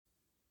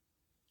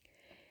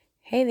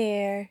Hey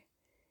there.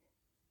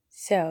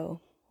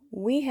 So,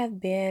 we have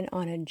been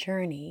on a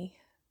journey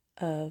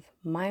of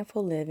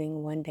mindful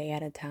living one day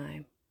at a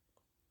time.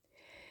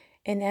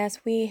 And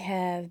as we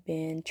have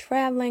been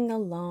traveling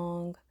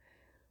along,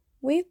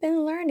 we've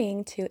been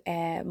learning to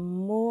add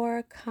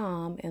more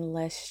calm and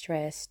less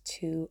stress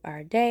to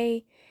our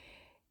day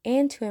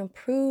and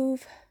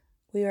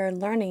we are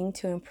learning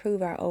to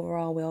improve our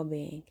overall well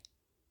being.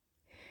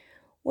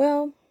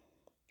 Well,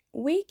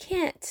 we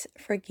can't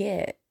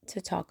forget to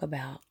talk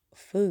about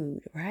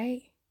food,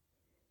 right?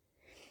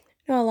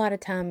 A lot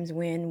of times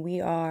when we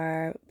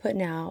are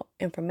putting out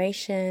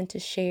information to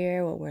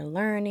share what we're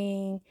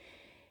learning,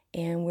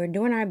 and we're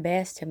doing our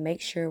best to make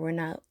sure we're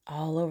not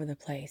all over the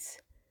place.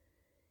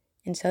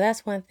 And so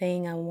that's one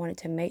thing I wanted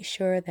to make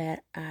sure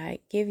that I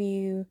give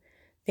you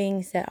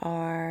things that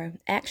are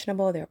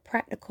actionable, they're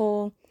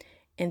practical,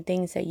 and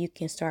things that you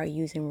can start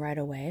using right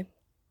away.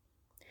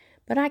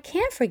 But I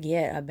can't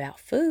forget about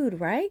food,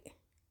 right?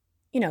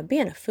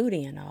 Being a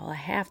foodie and all, I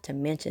have to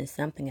mention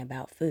something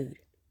about food.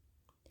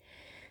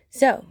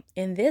 So,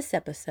 in this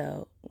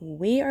episode,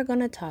 we are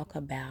going to talk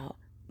about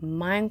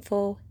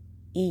mindful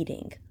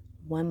eating,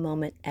 one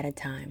moment at a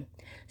time.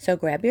 So,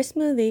 grab your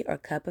smoothie or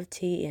cup of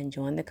tea and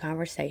join the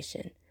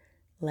conversation.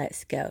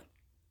 Let's go.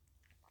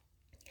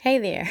 Hey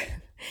there.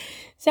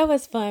 So,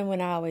 it's fun when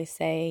I always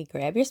say,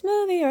 grab your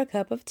smoothie or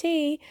cup of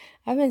tea.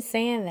 I've been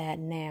saying that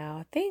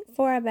now, I think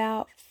for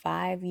about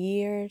 5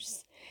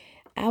 years.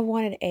 I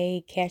wanted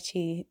a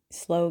catchy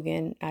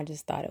slogan. I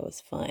just thought it was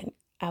fun.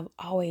 I've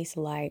always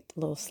liked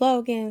little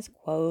slogans,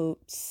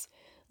 quotes,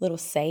 little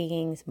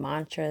sayings,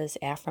 mantras,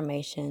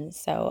 affirmations.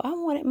 So I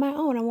wanted my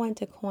own. I wanted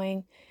to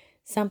coin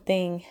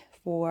something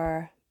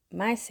for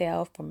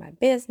myself, for my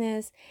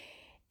business.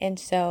 And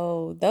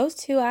so those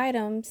two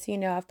items,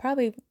 I've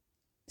probably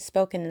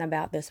spoken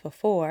about this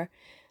before,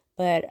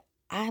 but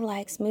I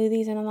like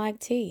smoothies and I like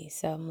tea.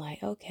 So I'm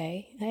like,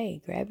 okay,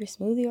 hey, grab your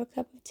smoothie or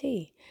cup of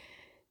tea.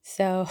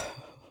 So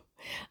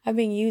I've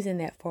been using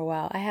that for a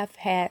while. I have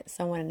had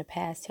someone in the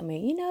past tell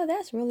me,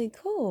 that's really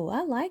cool.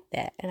 I like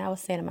that. And I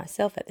was saying to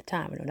myself at the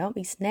time, don't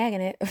be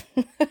snagging it.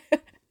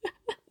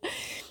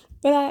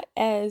 But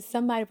as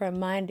somebody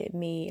reminded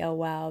me a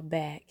while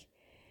back,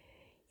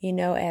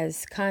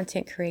 as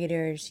content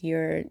creators,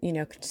 you're,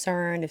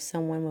 concerned if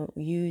someone will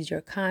use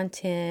your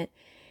content.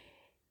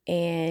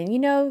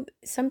 And,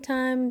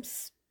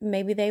 sometimes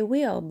maybe they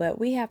will, but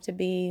we have to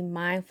be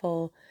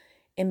mindful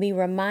and be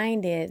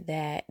reminded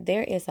that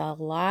there is a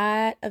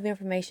lot of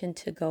information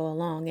to go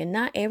along, and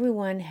not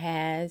everyone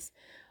has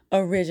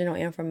original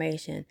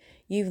information.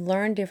 You've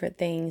learned different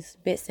things,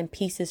 bits and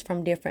pieces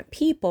from different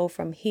people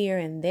from here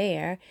and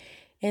there.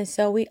 And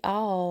so we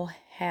all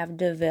have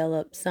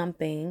developed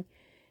something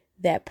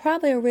that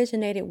probably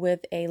originated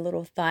with a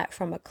little thought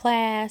from a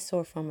class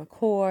or from a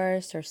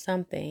course or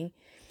something.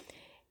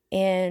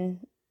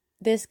 And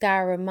this guy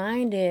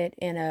reminded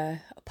in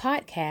a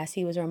podcast,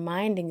 he was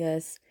reminding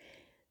us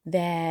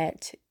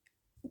that,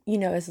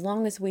 as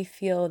long as we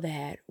feel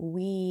that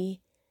we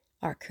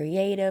are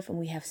creative and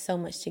we have so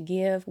much to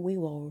give, we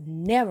will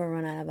never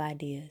run out of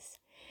ideas.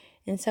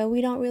 And so we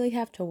don't really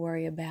have to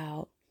worry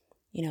about,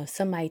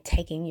 somebody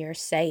taking your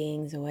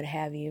sayings or what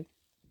have you.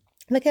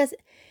 Because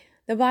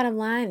the bottom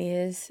line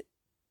is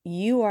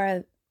you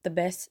are the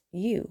best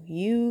you.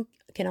 You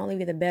can only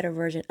be the better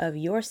version of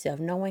yourself.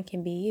 No one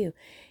can be you.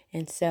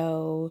 And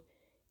so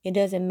it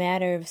doesn't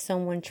matter if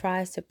someone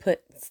tries to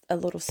put a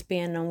little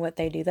spin on what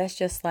they do. That's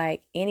just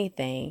like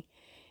anything.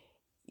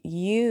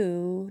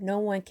 No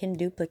one can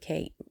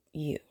duplicate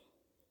you.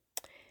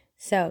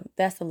 So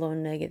that's a little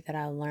nugget that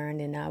I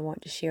learned and I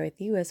want to share with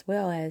you, as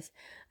well as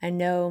I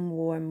know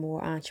more and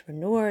more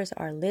entrepreneurs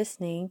are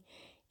listening,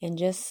 and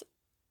just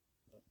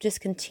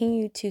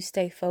continue to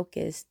stay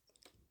focused.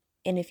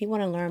 And if you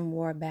want to learn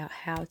more about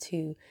how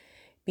to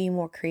be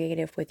more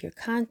creative with your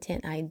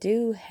content, I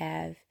do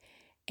have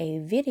a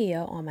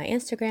video on my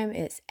Instagram.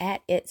 It's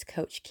at It's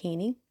Coach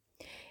Keeney.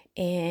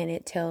 And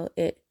it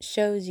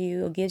gives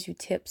you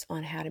tips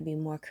on how to be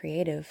more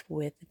creative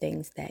with the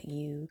things that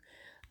you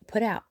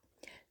put out.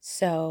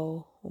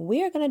 So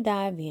we are going to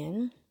dive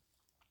in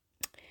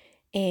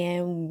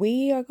and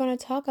we are going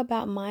to talk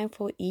about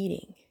mindful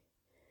eating.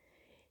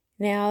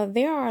 Now,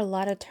 there are a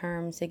lot of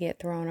terms that get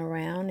thrown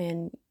around,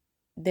 and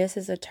this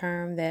is a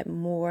term that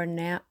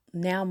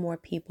now more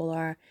people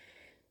are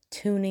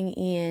tuning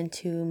in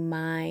to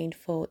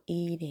mindful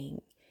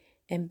eating.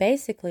 And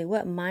basically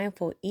what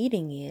mindful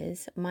eating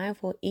is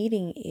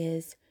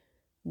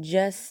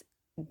just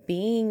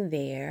being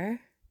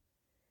there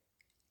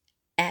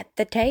at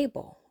the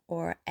table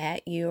or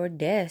at your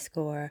desk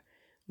or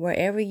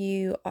wherever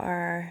you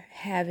are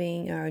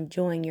having or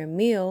enjoying your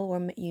meal,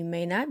 or you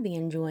may not be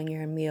enjoying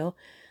your meal,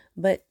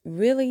 but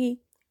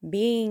really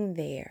being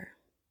there.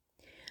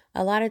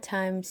 A lot of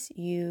times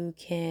you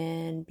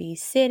can be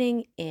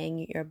sitting and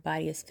your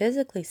body is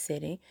physically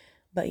sitting,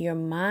 but your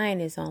mind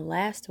is on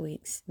last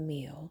week's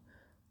meal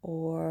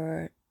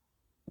or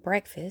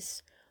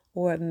breakfast,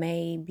 or it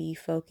may be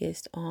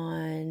focused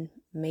on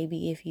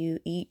maybe if you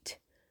eat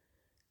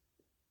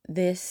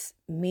this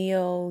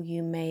meal,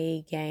 you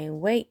may gain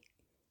weight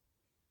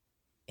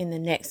in the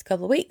next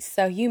couple of weeks.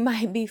 So you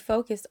might be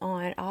focused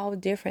on all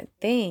different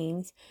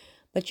things,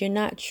 but you're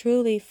not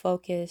truly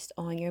focused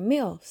on your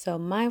meal. So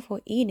mindful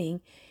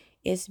eating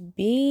is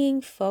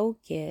being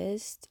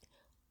focused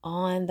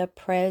on the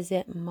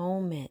present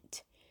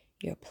moment,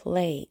 your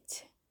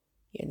plate,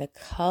 the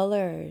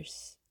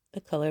colors,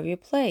 the color of your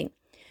plate.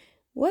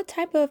 What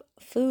type of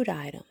food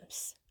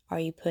items are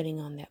you putting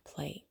on that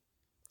plate?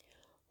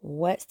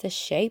 What's the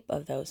shape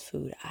of those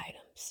food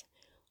items?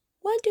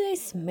 What do they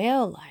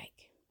smell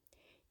like?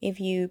 If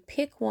you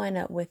pick one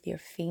up with your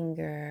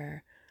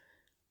finger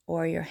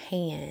or your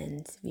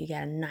hands, if you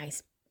got a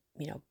nice,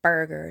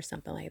 burger or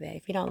something like that.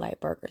 If you don't like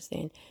burgers,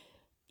 then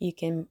you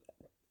can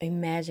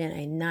imagine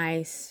a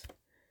nice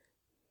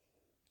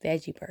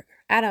veggie burger.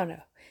 I don't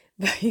know,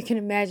 but you can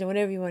imagine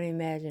whatever you want to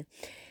imagine.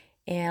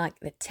 And like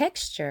the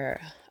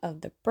texture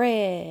of the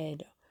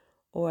bread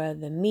or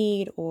the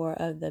meat or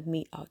of the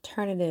meat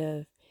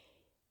alternative,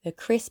 the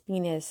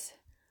crispiness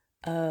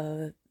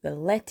of the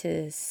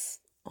lettuce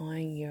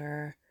on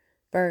your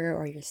burger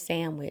or your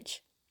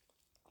sandwich.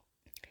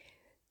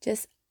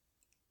 Just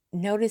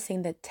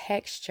noticing the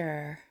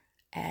texture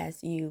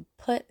as you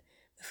put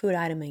the food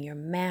item in your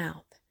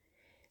mouth,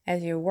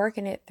 as you're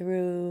working it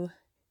through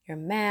your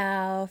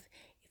mouth.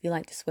 If you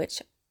like to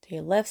switch to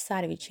your left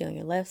side, if you chew on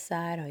your left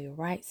side or your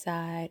right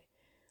side,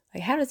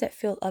 like how does that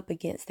feel up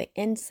against the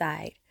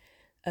inside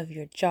of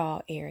your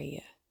jaw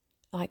area?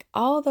 Like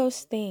all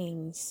those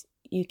things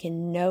you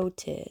can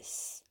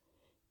notice,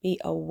 be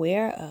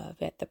aware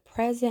of at the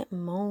present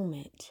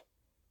moment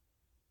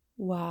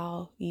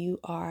while you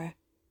are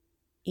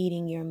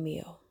eating your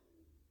meal.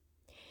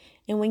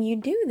 And when you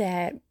do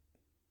that,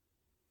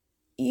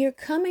 you're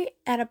coming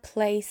at a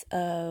place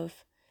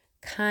of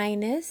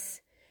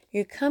kindness.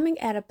 You're coming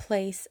at a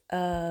place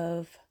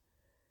of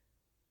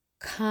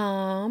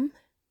calm.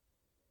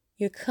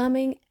 You're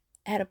coming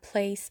at a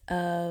place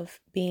of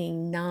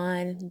being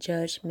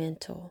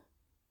non-judgmental.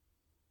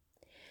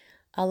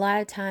 A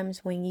lot of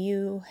times when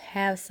you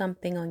have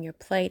something on your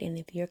plate, and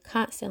if you're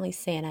constantly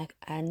saying,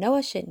 I know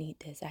I shouldn't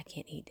eat this, I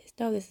can't eat this.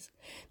 No, this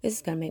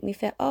is going to make me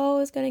fat. Oh,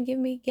 it's going to give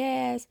me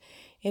gas.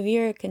 If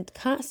you're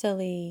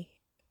constantly,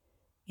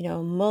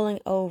 mulling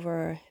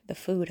over the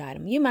food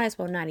item, you might as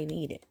well not even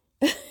eat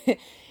it.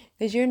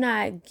 Because you're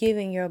not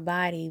giving your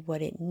body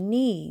what it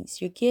needs.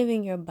 You're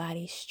giving your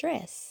body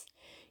stress.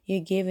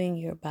 You're giving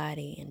your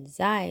body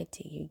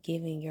anxiety. You're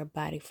giving your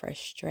body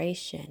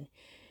frustration.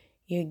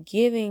 You're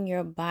giving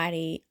your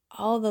body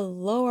all the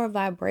lower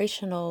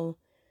vibrational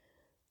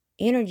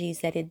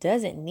energies that it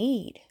doesn't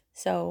need.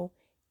 So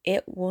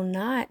it will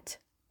not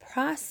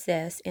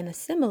process and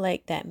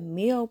assimilate that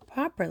meal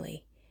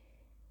properly.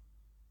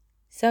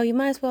 So you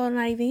might as well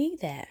not even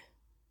eat that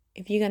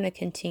if you're going to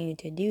continue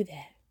to do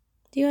that.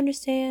 Do you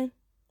understand?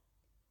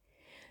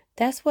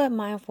 That's what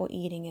mindful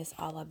eating is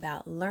all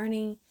about.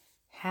 Learning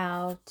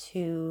how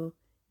to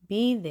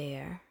be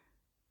there,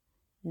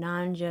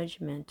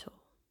 non-judgmental.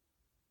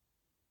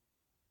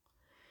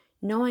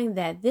 Knowing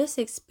that this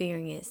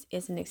experience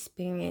is an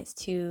experience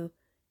to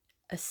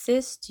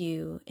assist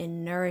you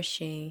in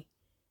nourishing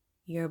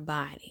your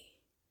body.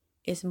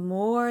 It's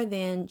more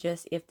than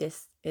just if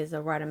this is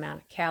the right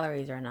amount of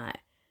calories or not.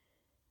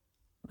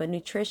 But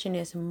nutrition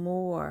is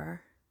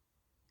more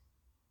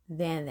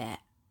than that.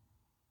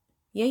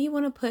 Yeah, you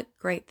want to put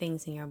great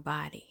things in your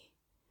body,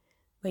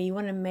 but you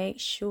want to make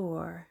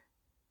sure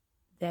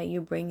that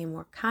you're bringing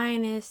more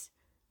kindness,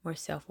 more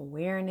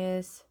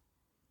self-awareness,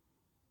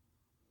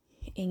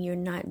 and you're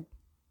not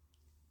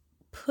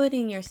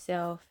putting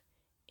yourself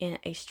in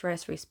a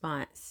stress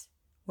response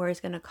where it's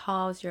going to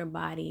cause your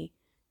body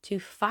to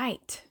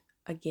fight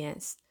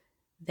against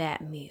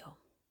that meal.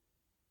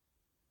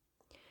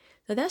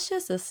 So that's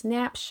just a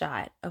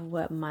snapshot of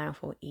what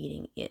mindful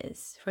eating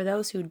is. For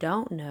those who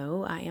don't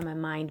know, I am a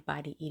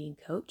mind-body eating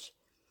coach.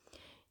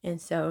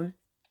 And so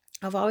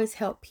I've always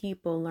helped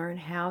people learn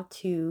how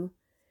to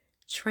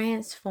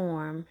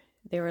transform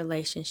their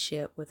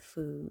relationship with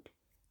food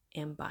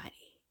and body.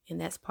 And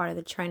that's part of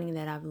the training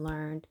that I've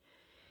learned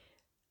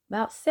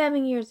about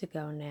 7 years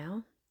ago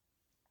now.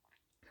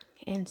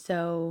 And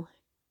so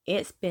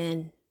it's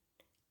been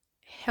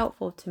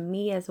helpful to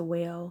me as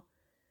well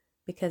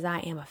because I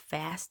am a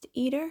fast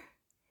eater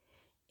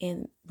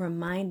and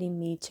reminding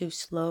me to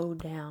slow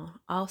down.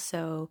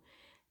 Also,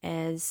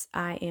 as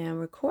I am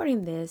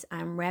recording this,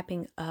 I'm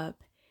wrapping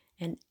up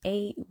an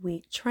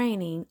 8-week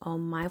training on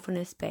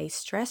mindfulness-based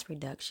stress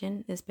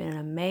reduction. It's been an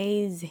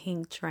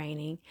amazing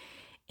training.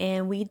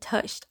 And we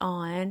touched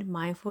on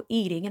mindful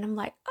eating. And I'm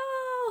like,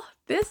 oh,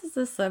 this is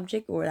a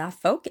subject where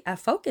I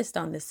focused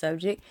on this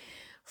subject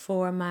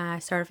for my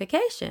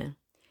certification.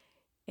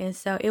 And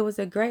so it was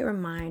a great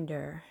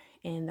reminder.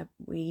 And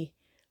we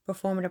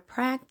performed a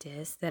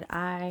practice that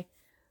I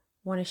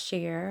want to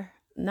share,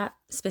 not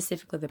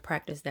specifically the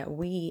practice that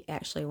we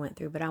actually went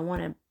through, but I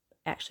want to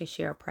actually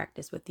share a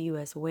practice with you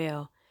as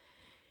well.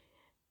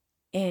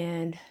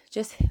 And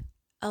just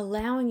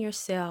allowing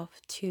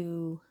yourself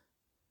to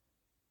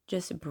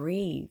just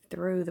breathe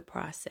through the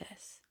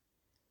process.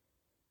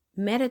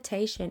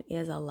 meditation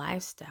is a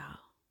lifestyle.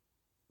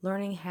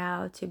 Learning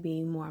how to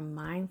be more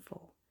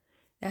mindful.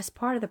 That's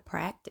part of the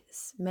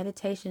practice.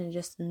 Meditation is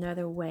just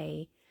another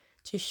way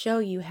to show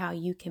you how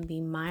you can be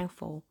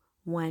mindful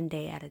one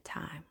day at a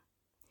time.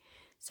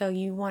 So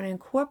you want to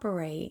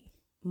incorporate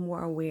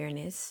more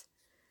awareness,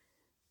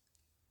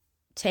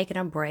 taking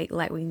a break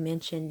like we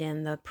mentioned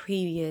in the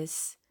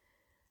previous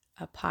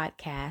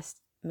podcast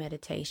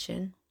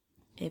meditation.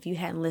 If you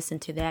hadn't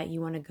listened to that,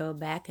 you want to go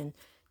back and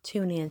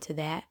tune into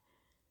that.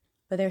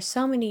 But there's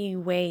so many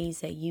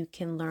ways that you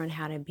can learn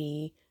how to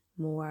be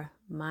more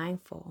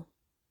mindful.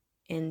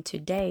 And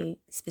today,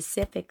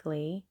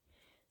 specifically,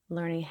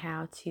 learning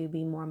how to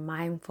be more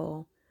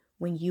mindful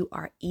when you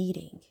are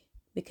eating,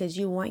 because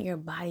you want your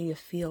body to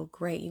feel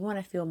great. You want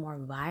to feel more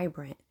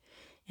vibrant.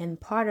 And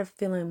part of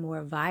feeling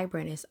more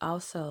vibrant is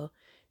also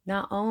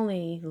not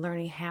only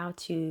learning how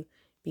to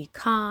be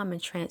calm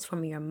and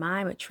transforming your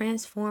mind, but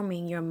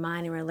transforming your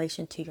mind in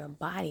relation to your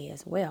body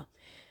as well,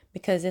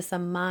 because it's a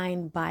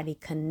mind-body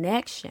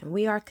connection.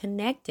 We are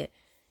connected.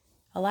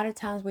 A lot of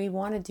times we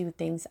want to do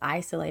things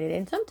isolated,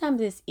 and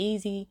sometimes it's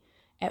easy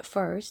at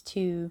first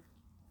to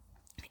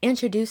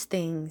introduce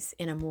things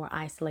in a more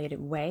isolated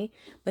way,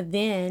 but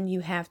then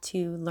you have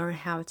to learn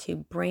how to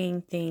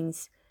bring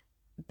things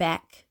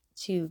back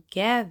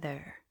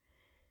together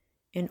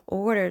in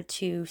order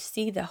to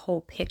see the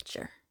whole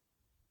picture.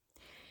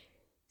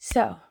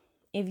 So,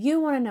 if you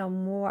want to know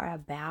more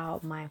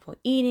about mindful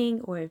eating,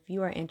 or if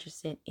you are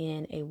interested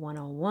in a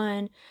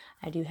one-on-one,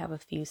 I do have a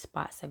few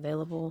spots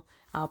available.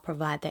 I'll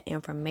provide that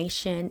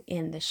information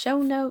in the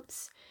show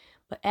notes.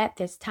 But at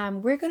this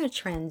time, we're going to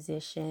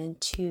transition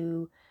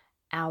to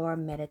our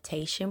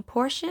meditation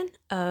portion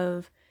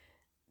of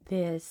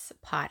this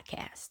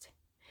podcast.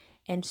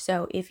 And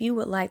so if you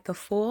would like the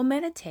full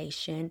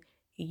meditation,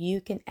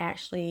 you can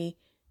actually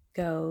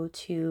go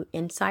to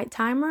Insight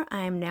Timer.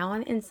 I am now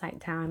on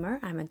Insight Timer.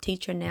 I'm a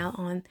teacher now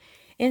on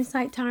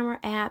Insight Timer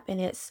app, and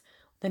it's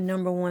the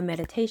 #1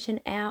 meditation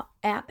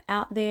app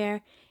out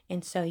there.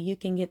 And so you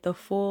can get the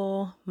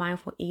full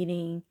mindful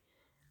eating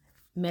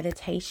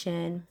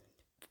meditation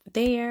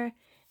there.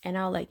 And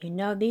I'll let you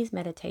know these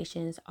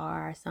meditations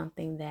are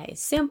something that is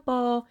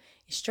simple,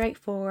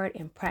 straightforward,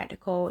 and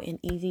practical, and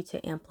easy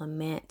to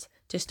implement,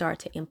 to start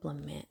to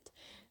implement.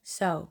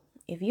 So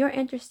if you're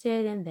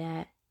interested in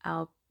that,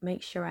 I'll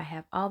make sure I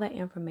have all that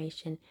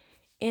information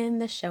in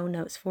the show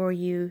notes for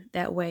you.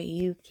 That way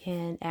you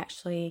can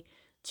actually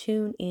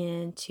tune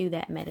in to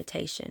that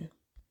meditation.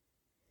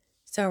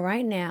 So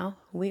right now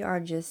we are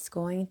just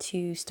going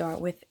to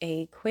start with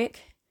a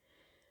quick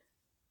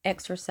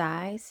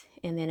exercise,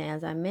 and then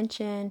as I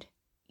mentioned,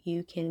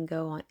 you can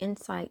go on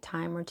Insight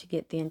Timer to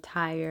get the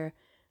entire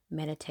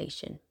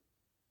meditation.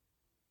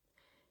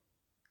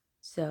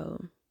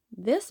 So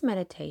this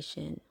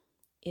meditation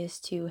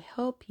is to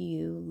help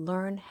you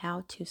learn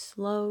how to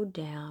slow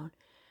down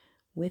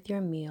with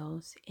your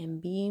meals and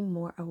be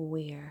more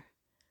aware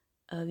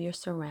of your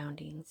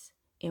surroundings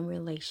in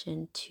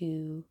relation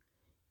to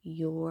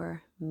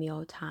your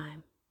meal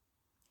time.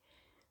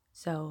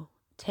 So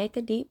take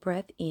a deep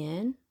breath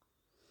in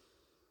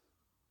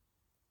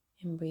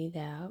and breathe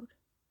out.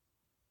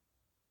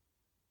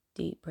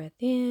 Deep breath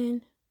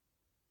in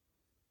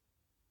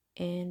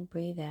and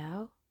breathe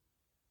out.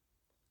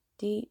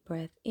 Deep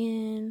breath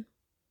in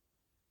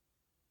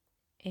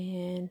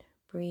and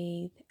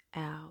breathe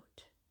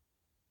out.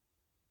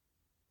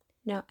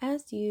 Now,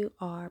 as you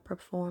are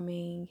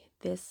performing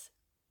this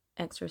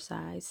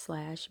exercise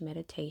 /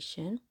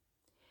 meditation,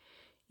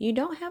 you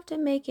don't have to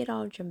make it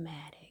all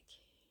dramatic.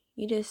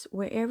 You just,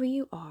 wherever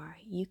you are,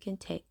 you can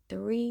take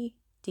 3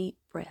 deep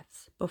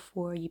breaths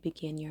before you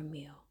begin your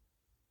meal.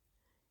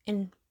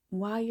 And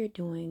while you're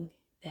doing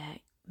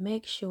that,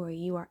 make sure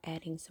you are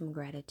adding some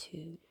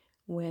gratitude,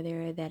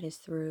 whether that is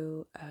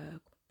through a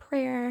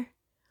prayer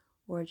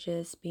or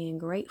just being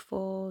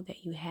grateful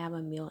that you have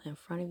a meal in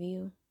front of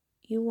you.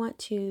 You want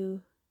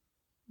to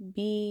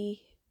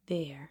be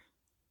there,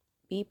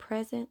 be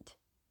present,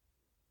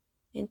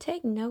 and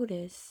take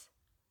notice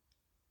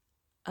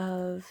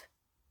of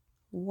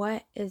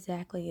what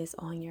exactly is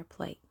on your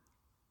plate.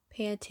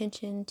 Pay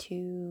attention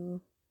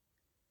to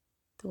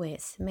the way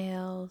it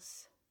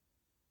smells,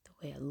 the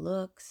way it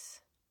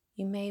looks.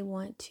 You may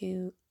want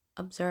to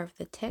observe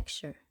the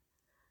texture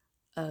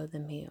of the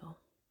meal.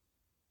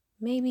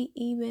 Maybe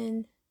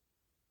even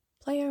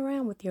play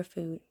around with your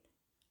food.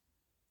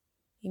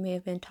 You may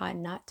have been taught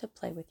not to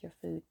play with your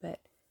food,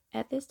 but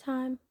at this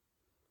time,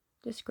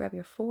 just grab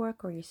your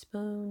fork or your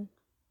spoon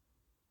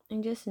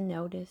and just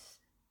notice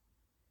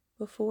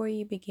before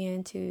you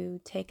begin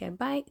to take a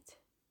bite,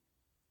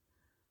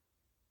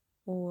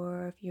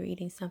 or if you're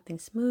eating something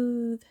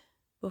smooth,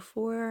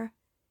 before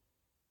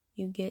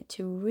you get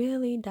to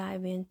really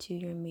dive into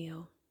your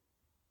meal.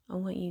 I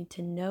want you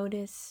to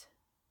notice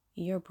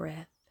your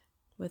breath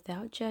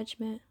without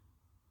judgment.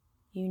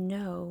 You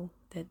know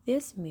that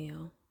this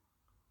meal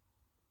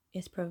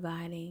is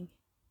providing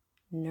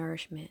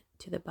nourishment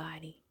to the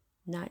body,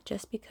 not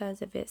just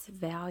because of its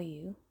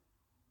value,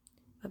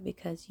 but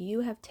because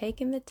you have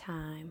taken the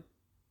time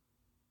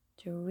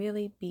to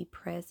really be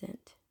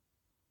present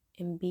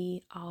and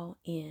be all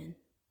in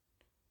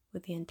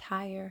with the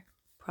entire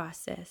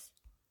process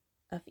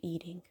of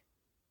eating.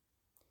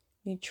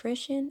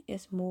 Nutrition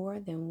is more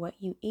than what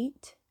you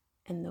eat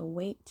and the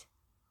weight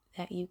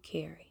that you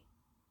carry.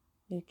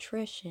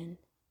 Nutrition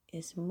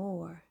is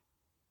more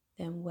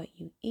than what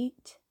you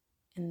eat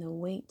and the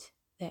weight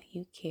that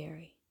you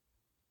carry.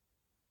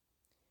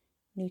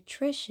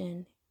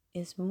 Nutrition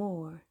is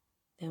more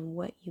than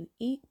what you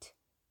eat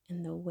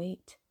and the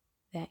weight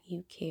that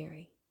you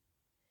carry.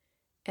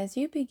 As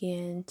you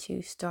begin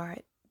to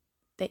start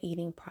the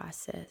eating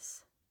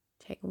process,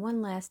 take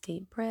one last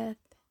deep breath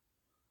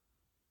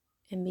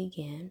and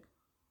begin.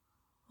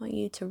 I want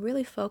you to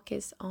really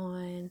focus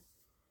on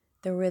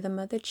the rhythm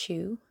of the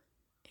chew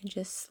and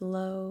just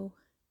slow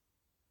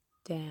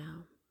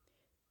down.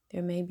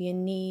 There may be a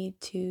need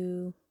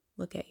to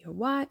look at your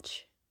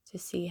watch to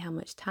see how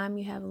much time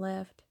you have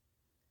left,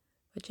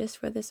 but just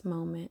for this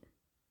moment,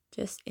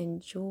 just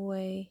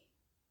enjoy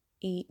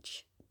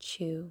each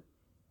chew.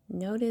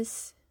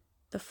 Notice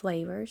the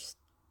flavors.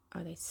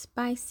 Are they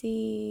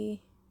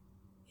spicy?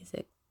 Is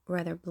it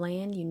rather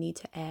bland? You need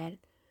to add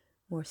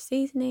more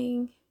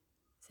seasoning.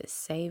 Is it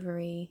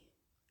savory?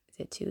 Is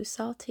it too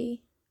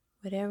salty?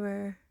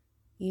 Whatever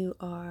you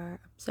are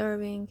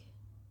observing,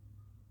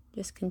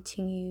 just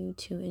continue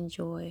to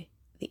enjoy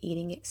the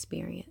eating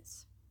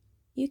experience.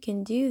 You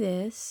can do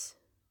this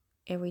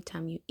every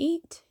time you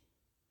eat.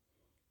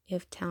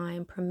 If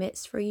time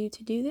permits for you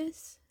to do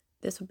this,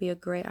 this would be a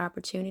great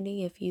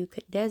opportunity if you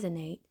could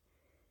designate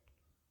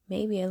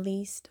maybe at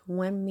least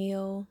one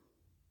meal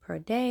per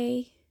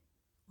day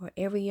or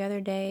every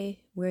other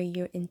day where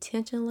you're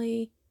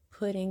intentionally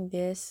putting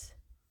this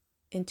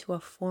into a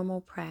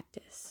formal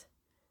practice,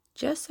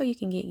 just so you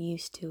can get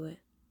used to it.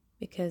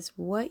 Because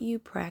what you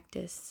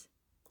practice,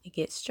 it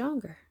gets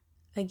stronger.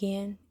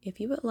 Again, if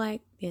you would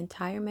like the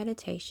entire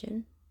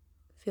meditation,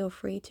 feel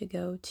free to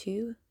go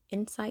to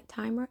Insight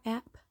Timer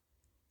app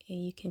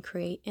and you can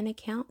create an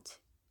account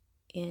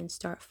and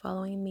start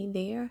following me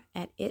there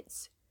at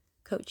It's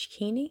Coach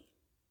Keeney,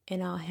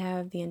 and I'll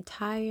have the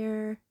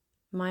entire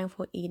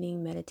mindful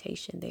eating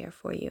meditation there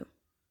for you.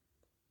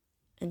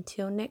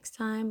 Until next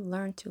time,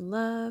 learn to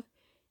love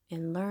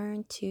and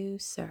learn to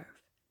serve.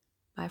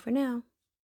 Bye for now.